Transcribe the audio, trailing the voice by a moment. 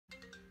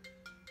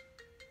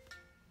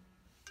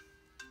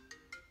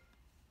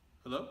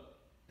Hello?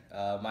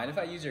 Mind if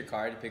I use your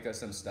car to pick up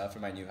some stuff for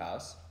my new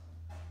house?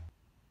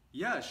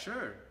 Yeah,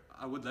 sure.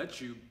 I would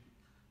let you,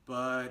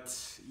 but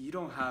you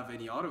don't have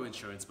any auto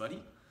insurance,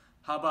 buddy.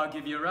 How about I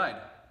give you a ride?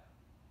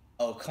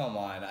 Oh, come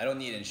on. I don't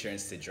need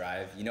insurance to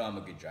drive. You know I'm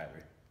a good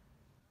driver.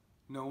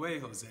 No way,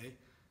 Jose.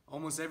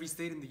 Almost every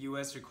state in the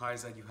US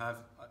requires that you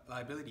have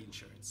liability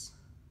insurance.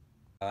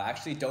 I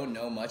actually don't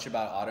know much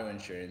about auto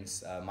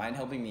insurance. Mind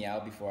helping me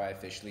out before I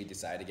officially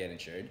decide to get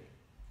insured?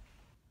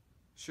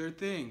 Sure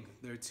thing.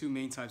 There are two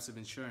main types of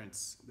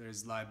insurance.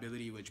 There's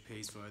liability, which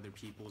pays for other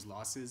people's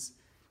losses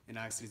and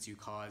accidents you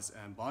cause,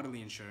 and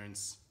bodily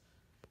insurance,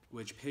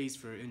 which pays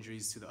for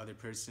injuries to the other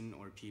person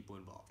or people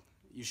involved.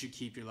 You should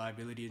keep your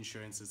liability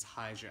insurance as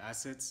high as your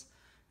assets,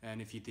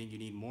 and if you think you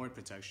need more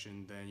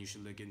protection, then you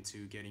should look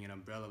into getting an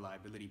umbrella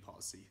liability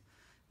policy,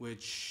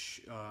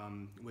 which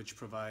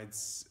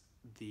provides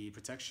the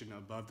protection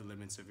above the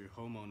limits of your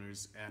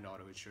homeowners and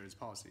auto insurance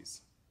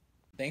policies.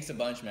 Thanks a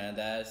bunch, man.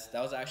 That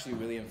was actually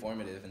really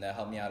informative, and that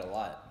helped me out a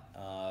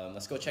lot.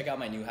 Let's go check out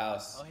my new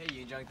house. Oh, hey,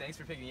 Yoonjung. Thanks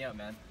for picking me up,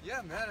 man.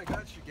 Yeah, man, I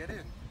got you. Get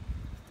in.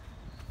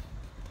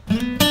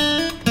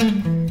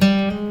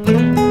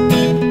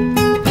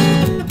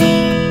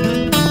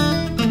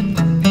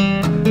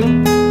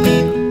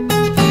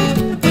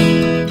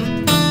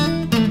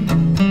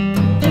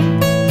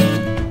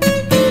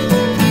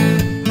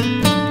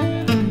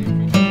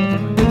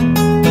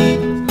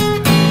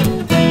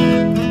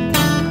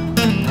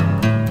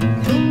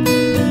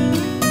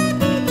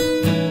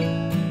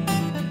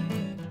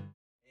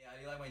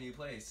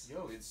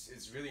 Yo,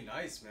 it's really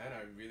nice, man.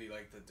 I really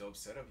like the dope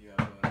setup you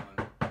have going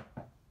on.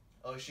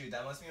 Oh, shoot.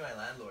 That must be my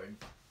landlord.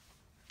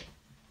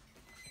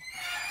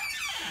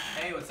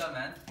 Hey, what's up,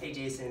 man? Hey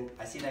Jason,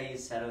 I see that you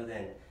settled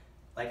in.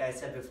 Like I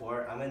said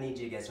before, I'm gonna need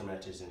you to get some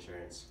renter's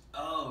insurance.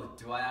 Oh,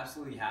 do I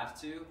absolutely have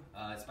to?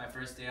 It's my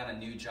first day on a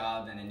new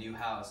job and a new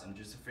house. I'm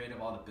just afraid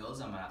of all the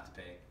bills I'm gonna have to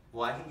pay.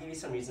 Well, I can give you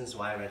some reasons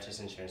why renter's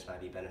insurance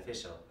might be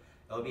beneficial.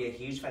 It will be a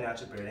huge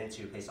financial burden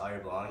to replace all your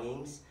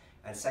belongings,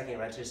 and second,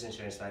 renter's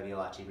insurance might be a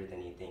lot cheaper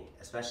than you think,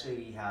 especially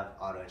if you have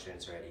auto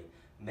insurance already.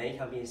 Many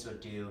companies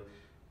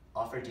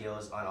offer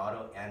deals on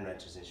auto and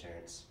renter's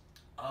insurance.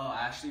 Oh,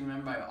 I actually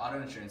remember my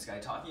auto insurance guy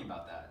talking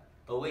about that.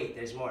 But wait,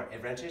 there's more.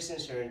 If renter's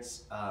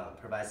insurance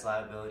provides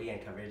liability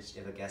and coverage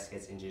if a guest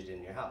gets injured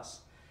in your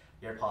house,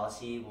 your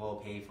policy will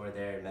pay for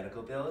their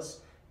medical bills,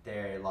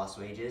 their lost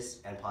wages,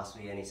 and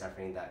possibly any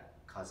suffering that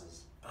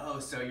causes. Oh,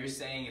 so you're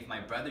saying if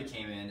my brother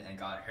came in and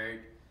got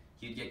hurt,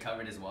 he'd get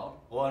covered as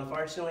well? Well,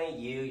 unfortunately,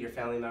 you, your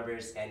family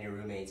members, and your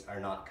roommates are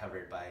not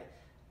covered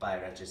by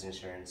renter's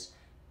insurance,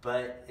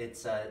 but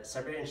it's a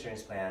separate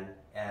insurance plan.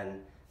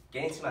 And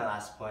getting to my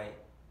last point,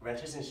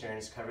 renter's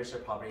insurance covers your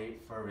property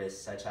for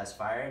risks such as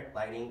fire,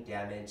 lightning,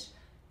 damage,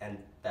 and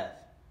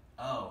theft.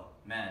 Oh,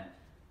 man.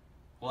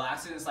 Well,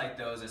 accidents like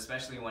those,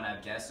 especially when I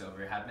have guests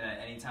over, happen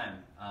at any time.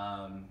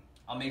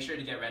 I'll make sure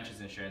to get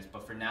renter's insurance,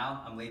 but for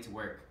now, I'm late to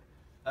work.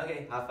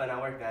 Okay, have fun at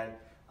work, man.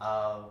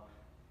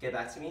 Get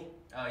back to me.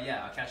 Oh,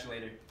 yeah, I'll catch you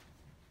later.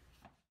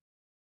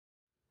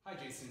 Hi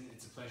Jason,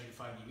 it's a pleasure to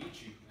finally meet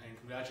you, and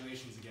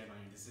congratulations again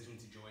on your decision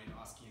to join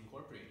Oski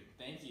Incorporated.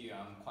 Thank you.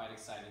 I'm quite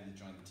excited to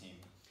join the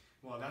team.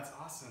 Well, that's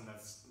awesome.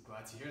 That's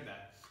glad to hear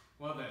that.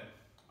 Well then,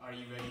 are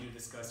you ready to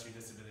discuss your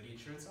disability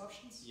insurance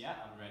options? Yeah,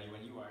 I'm ready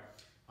when you are.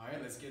 All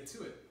right, let's get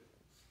to it.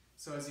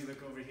 So as you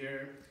look over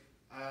here,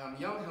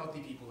 young,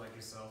 healthy people like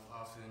yourself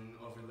often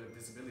overlook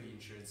disability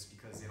insurance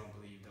because they don't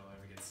believe they'll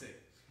ever get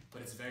sick.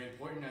 But it's very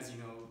important, as you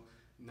know,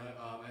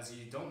 as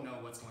you don't know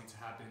what's going to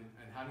happen,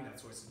 and having that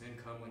source of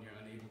income when you're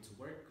unable to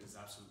work is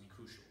absolutely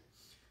crucial.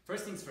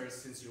 First things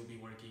first, since you'll be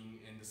working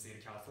in the state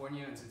of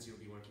California and since you'll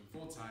be working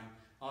full-time,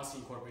 Oski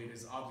Incorporated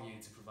is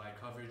obligated to provide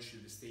coverage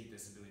through the state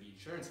disability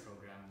insurance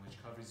program,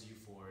 which covers you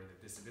for the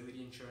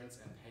disability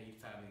insurance and paid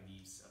family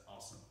leaves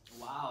also.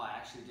 Wow, I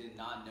actually did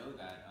not know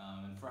that.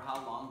 And for how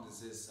long does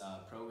this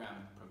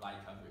program provide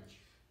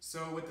coverage?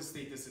 So with the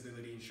state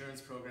disability insurance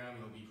program,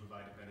 you'll be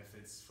provided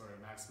benefits for a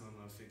maximum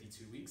of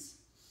 52 weeks.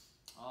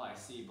 Oh, I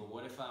see. But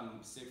what if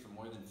I'm sick for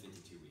more than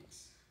 52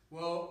 weeks?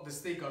 Well, the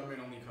state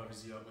government only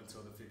covers you up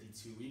until the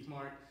 52-week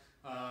mark.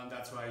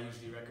 That's why I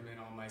usually recommend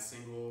all my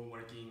single,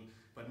 working,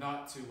 but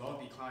not too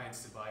wealthy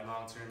clients to buy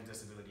long-term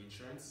disability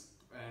insurance.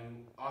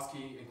 And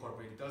Oski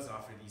Incorporated does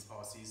offer these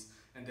policies,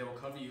 and they will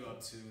cover you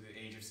up to the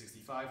age of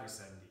 65 or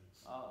 70.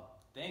 Oh,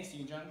 thanks,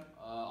 Yoonjung.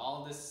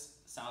 All of this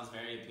sounds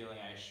very appealing.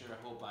 I sure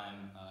hope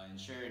I'm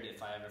insured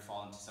if I ever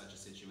fall into such a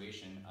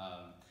situation.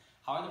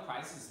 How are the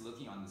prices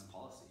looking on this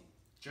policy?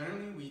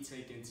 Generally, we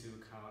take into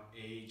account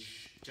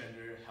age,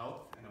 gender,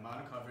 health, and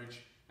amount of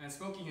coverage, and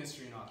smoking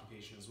history and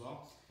occupation as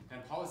well.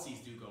 And policies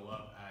do go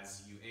up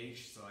as you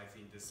age, so I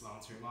think this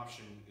long-term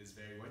option is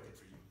very worth it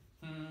for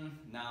you.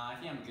 Nah, I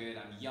think I'm good.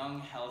 I'm young,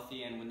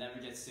 healthy, and would never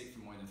get sick for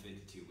more than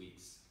 52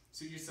 weeks.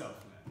 Suit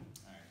yourself, man.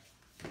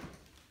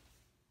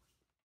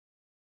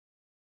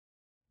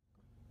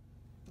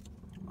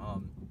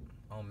 Alright.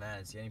 Oh man,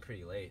 it's getting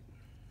pretty late.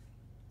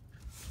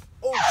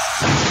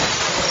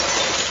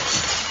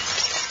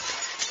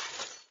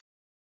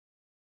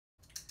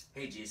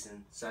 Hey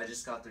Jason, so I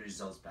just got the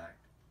results back.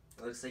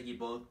 It looks like you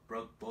both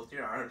broke both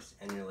your arms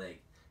and your leg.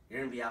 You're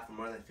gonna be out for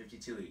more than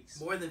 52 weeks.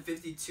 More than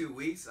 52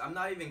 weeks? I'm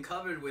not even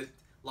covered with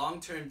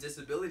long-term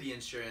disability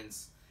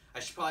insurance. I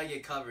should probably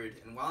get covered,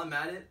 and while I'm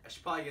at it, I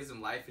should probably get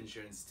some life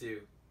insurance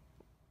too.